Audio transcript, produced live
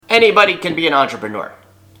Anybody can be an entrepreneur.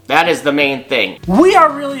 That is the main thing. We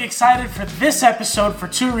are really excited for this episode for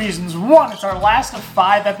two reasons. One, it's our last of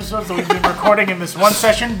 5 episodes that we've been recording in this one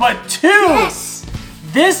session. But 2,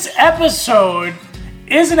 This episode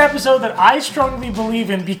is an episode that I strongly believe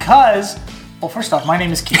in because, well, first off, my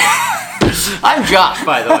name is Keith. I'm Josh,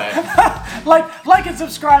 by the way. Like and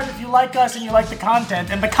subscribe if you like us and you like the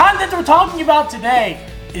content. And the content we're talking about today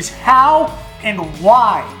is how and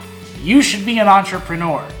why you should be an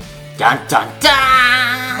entrepreneur. Dun dun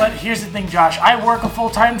dun! But here's the thing, Josh. I work a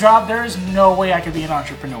full-time job. There is no way I could be an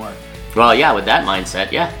entrepreneur. Well, yeah, with that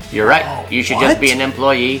mindset, yeah, you're right. You should just be an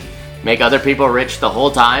employee, make other people rich the whole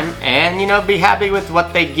time, and, be happy with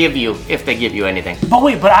what they give you, if they give you anything. But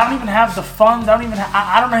wait, I don't even have the funds.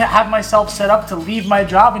 I don't have myself set up to leave my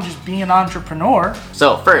job and just be an entrepreneur.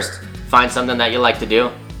 So, first, find something that you like to do.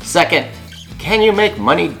 Second, can you make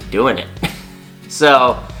money doing it?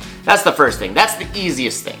 So, that's the first thing. That's the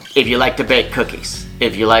easiest thing. If you like to bake cookies,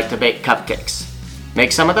 if you like to bake cupcakes,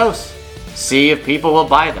 make some of those. See if people will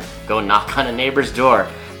buy them. Go knock on a neighbor's door.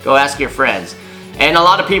 Go ask your friends. And a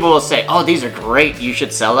lot of people will say, oh, these are great, you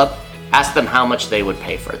should sell them. Ask them how much they would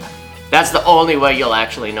pay for them. That's the only way you'll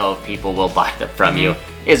actually know if people will buy them from you,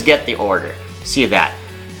 is get the order. See that.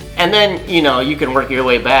 And then, you can work your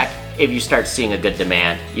way back. If you start seeing a good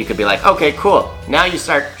demand, you could be like, okay, cool. Now you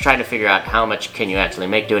start trying to figure out how much can you actually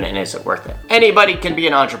make doing it and is it worth it? Anybody can be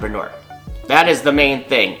an entrepreneur. That is the main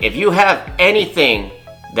thing. If you have anything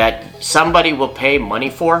that somebody will pay money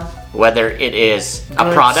for, whether it is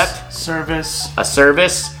a product, a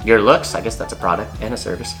service, your looks, I guess that's a product and a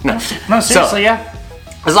service. No, seriously, yeah.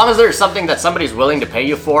 As long as there's something that somebody's willing to pay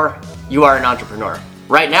you for, you are an entrepreneur.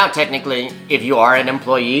 Right now, technically, if you are an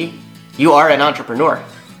employee, you are an entrepreneur.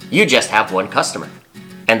 You just have one customer,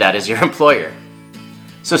 and that is your employer.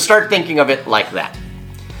 So start thinking of it like that.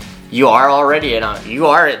 You are already you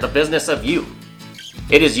are the business of you.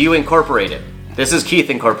 It is you incorporated. This is Keith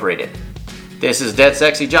Incorporated. This is Dead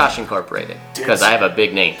Sexy Josh Incorporated, because I have a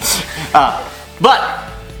big name. But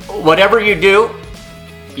whatever you do,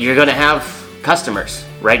 you're gonna have customers.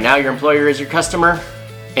 Right now, your employer is your customer.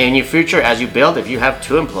 In your future, as you build, if you have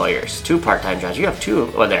 2 employers, 2 part-time jobs, you have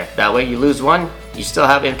 2 there. That way you lose one, you still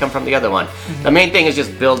have income from the other one. The main thing is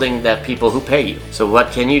just building that people who pay you. So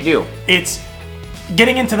what can you do? It's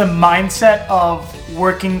getting into the mindset of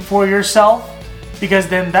working for yourself, because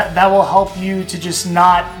then that will help you to just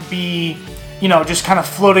not be, just kind of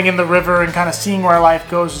floating in the river and kind of seeing where life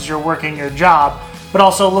goes as you're working your job, but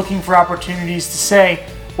also looking for opportunities to say,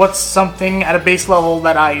 what's something at a base level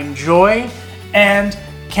that I enjoy, and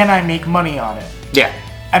can I make money on it? Yeah.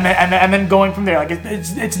 And then going from there. Like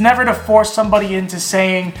it's never to force somebody into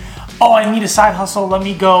saying, oh, I need a side hustle, let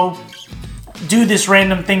me go do this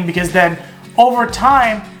random thing, because then over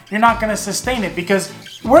time you're not going to sustain it, because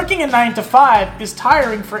working a 9 to 5 is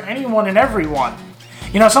tiring for anyone and everyone.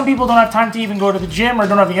 Some people don't have time to even go to the gym or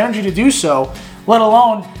don't have the energy to do so, let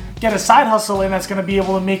alone get a side hustle in that's going to be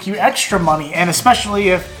able to make you extra money. And especially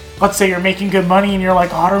if, let's say, you're making good money and you're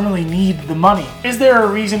like, oh, I don't really need the money. Is there a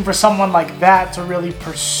reason for someone like that to really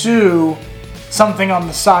pursue something on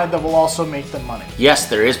the side that will also make them money? Yes,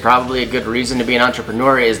 there is probably a good reason to be an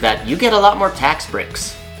entrepreneur, is that you get a lot more tax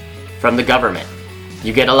breaks from the government.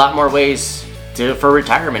 You get a lot more ways for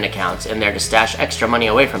retirement accounts in there to stash extra money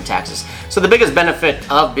away from taxes. So the biggest benefit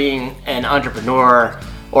of being an entrepreneur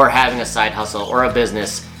or having a side hustle or a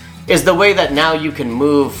business is the way that now you can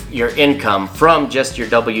move your income from just your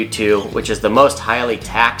W-2, which is the most highly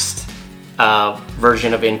taxed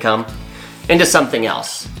version of income, into something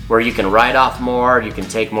else where you can write off more, you can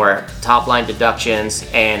take more top-line deductions,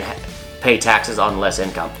 and pay taxes on less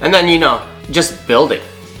income. And then, just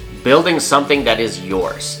building something that is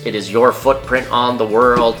yours. It is your footprint on the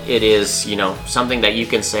world. It is, something that you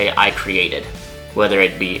can say, I created, whether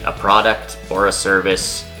it be a product or a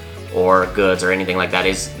service or goods or anything like that,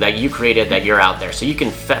 is that you created, that you're out there. So you can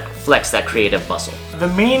flex that creative muscle. The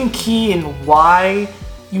main key in why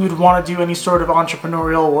you would want to do any sort of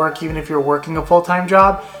entrepreneurial work, even if you're working a full-time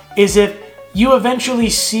job, is if you eventually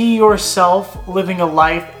see yourself living a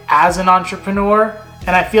life as an entrepreneur.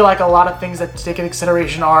 And I feel like a lot of things that take into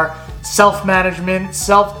consideration are self-management,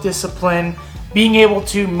 self-discipline, being able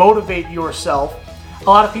to motivate yourself. A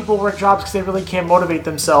lot of people work jobs because they really can't motivate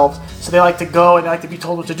themselves, so they like to go and they like to be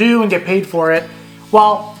told what to do and get paid for it,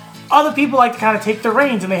 while other people like to kind of take the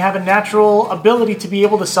reins and they have a natural ability to be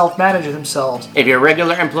able to self-manage themselves. If you're a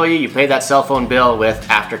regular employee, you pay that cell phone bill with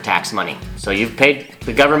after-tax money. So you've paid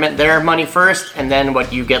the government their money first, and then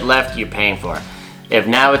what you get left, you're paying for. If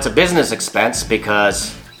now it's a business expense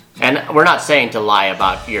because And we're not saying to lie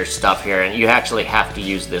about your stuff here, and you actually have to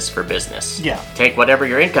use this for business. Yeah. Take whatever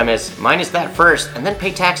your income is, minus that first, and then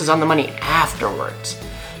pay taxes on the money afterwards.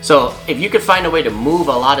 So if you could find a way to move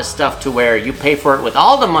a lot of stuff to where you pay for it with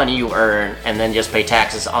all the money you earn and then just pay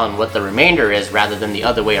taxes on what the remainder is rather than the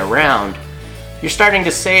other way around, you're starting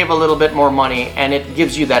to save a little bit more money, and it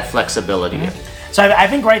gives you that flexibility. Mm-hmm. So I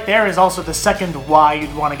think right there is also the second why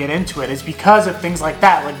you'd want to get into it, is because of things like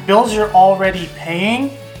that. Like bills you're already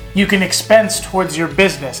paying, you can expense towards your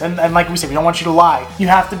business. And like we said, we don't want you to lie. You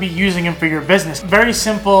have to be using them for your business. Very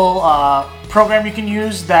simple program you can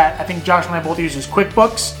use that I think Josh and I both use is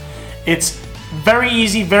QuickBooks. It's very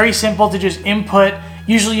easy, very simple to just input.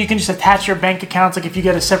 Usually you can just attach your bank accounts, like if you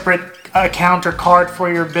get a separate account or card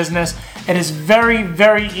for your business. It is very,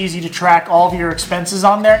 very easy to track all of your expenses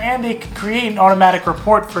on there, and they can create an automatic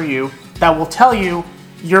report for you that will tell you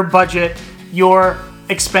your budget, your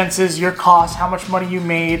expenses, your costs, how much money you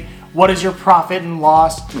made, what is your profit and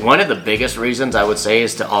loss. One of the biggest reasons I would say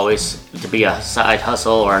is to be a side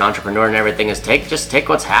hustle or an entrepreneur and everything is just take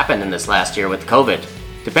what's happened in this last year with COVID.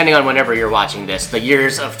 Depending on whenever you're watching this, the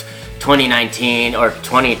years of 2019 or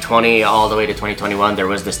 2020 all the way to 2021, there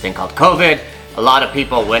was this thing called COVID. A lot of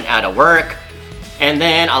people went out of work, and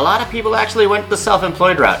then a lot of people actually went the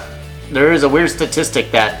self-employed route. There is a weird statistic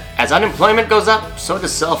that as unemployment goes up, so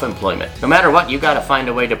does self-employment. No matter what, you gotta find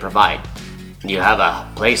a way to provide. You have a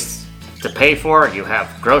place to pay for, you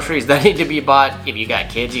have groceries that need to be bought. If you got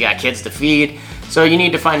kids to feed. So you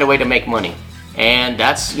need to find a way to make money. And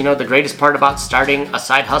that's, the greatest part about starting a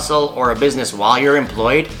side hustle or a business while you're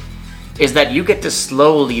employed is that you get to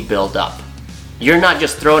slowly build up. You're not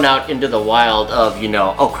just thrown out into the wild of,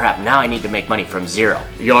 oh crap, now I need to make money from zero.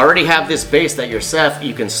 You already have this base that you're set,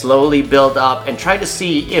 you can slowly build up and try to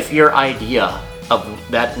see if your idea of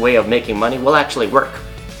that way of making money will actually work.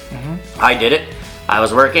 Mm-hmm. I did it. I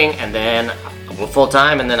was working and then full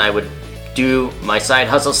time, and then I would do my side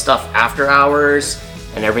hustle stuff after hours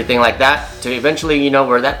and everything like that to eventually,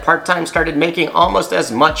 where that part-time started making almost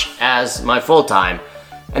as much as my full-time.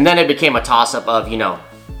 And then it became a toss-up of,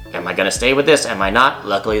 am I gonna stay with this? Am I not?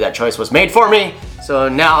 Luckily that choice was made for me. So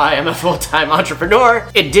now I am a full-time entrepreneur.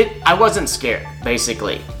 I wasn't scared,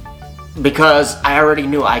 basically, because I already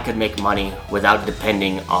knew I could make money without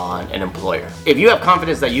depending on an employer. If you have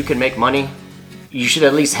confidence that you can make money, you should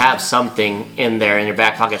at least have something in there in your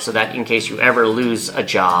back pocket so that in case you ever lose a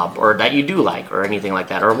job or that you do like or anything like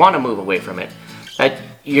that or want to move away from it, that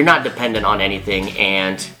you're not dependent on anything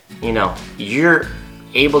and, you're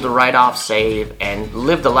able to write off, save, and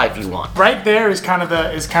live the life you want. Right there is kind of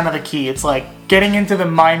the key. It's like getting into the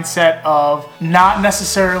mindset of not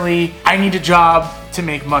necessarily I need a job to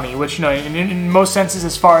make money, which in most senses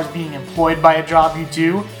as far as being employed by a job you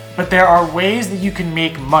do, but there are ways that you can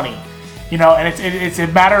make money. And it's a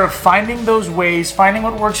matter of finding those ways, finding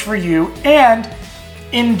what works for you, and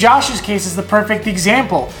in Josh's case is the perfect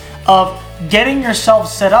example of getting yourself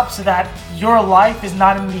set up so that your life is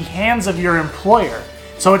not in the hands of your employer.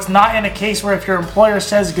 So it's not in a case where if your employer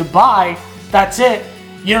says goodbye, that's it.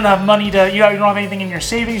 You don't have money you don't have anything in your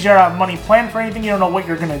savings, you don't have money planned for anything, you don't know what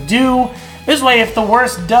you're gonna do. This way, if the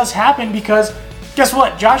worst does happen, because guess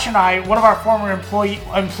what? Josh and I, one of our former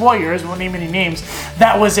employers, won't name any names,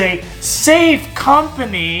 that was a safe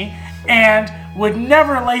company and would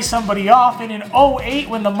never lay somebody off. And in 2008,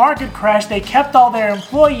 when the market crashed, they kept all their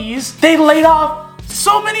employees. They laid off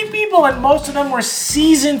so many people, and most of them were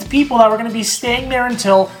seasoned people that were going to be staying there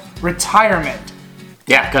until retirement.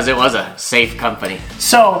 Yeah, because it was a safe company.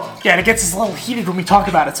 So, yeah, it gets us a little heated when we talk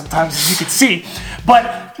about it sometimes, as you can see.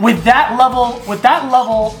 But with that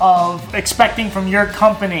level of expecting from your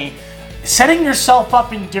company, setting yourself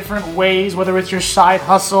up in different ways, whether it's your side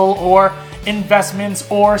hustle or investments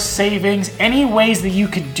or savings, any ways that you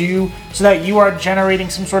could do so that you are generating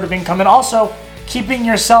some sort of income, and also keeping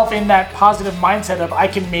yourself in that positive mindset of I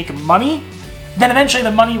can make money, then eventually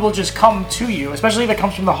the money will just come to you, especially if it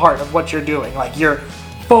comes from the heart of what you're doing. Like you're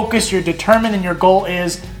focused, you're determined, and your goal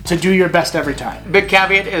is to do your best every time. Big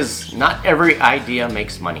caveat is not every idea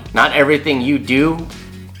makes money. Not everything you do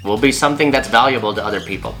will be something that's valuable to other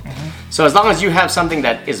people. Mm-hmm. So as long as you have something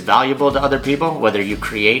that is valuable to other people, whether you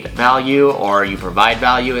create value or you provide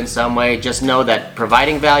value in some way, just know that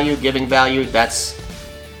providing value, giving value, that's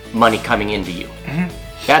money coming into you.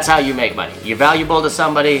 Mm-hmm. That's how you make money. You're valuable to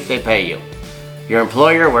somebody, they pay you. Your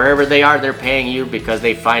employer, wherever they are, they're paying you because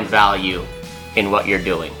they find value in what you're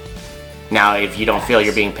doing. Now, if you don't feel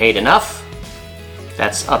you're being paid enough,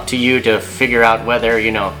 that's up to you to figure out whether,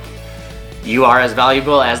 you are as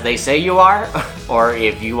valuable as they say you are, or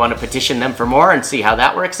if you want to petition them for more and see how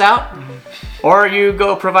that works out, mm-hmm. or you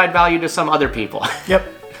go provide value to some other people. Yep.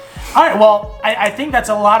 All right, well, I think that's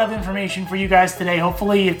a lot of information for you guys today.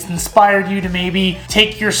 Hopefully it's inspired you to maybe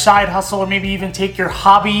take your side hustle or maybe even take your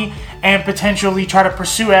hobby and potentially try to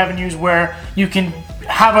pursue avenues where you can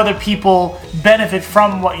have other people benefit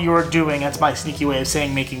from what you're doing. That's my sneaky way of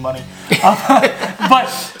saying making money. But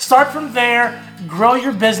start from there, grow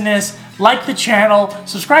your business, like the channel,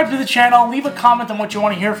 subscribe to the channel, leave a comment on what you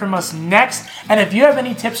want to hear from us next. And if you have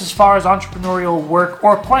any tips as far as entrepreneurial work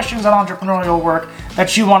or questions on entrepreneurial work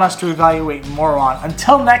that you want us to evaluate more on.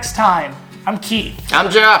 Until next time, I'm Keith.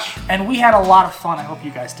 I'm Josh. And we had a lot of fun. I hope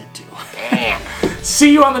you guys did too. Damn.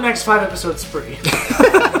 See you on the next 5-episode spree.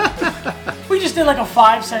 We just did like a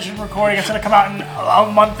 5-session recording. It's gonna come out in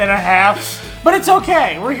a month and a half. But it's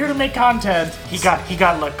okay. We're here to make content. He got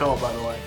let go, by the way.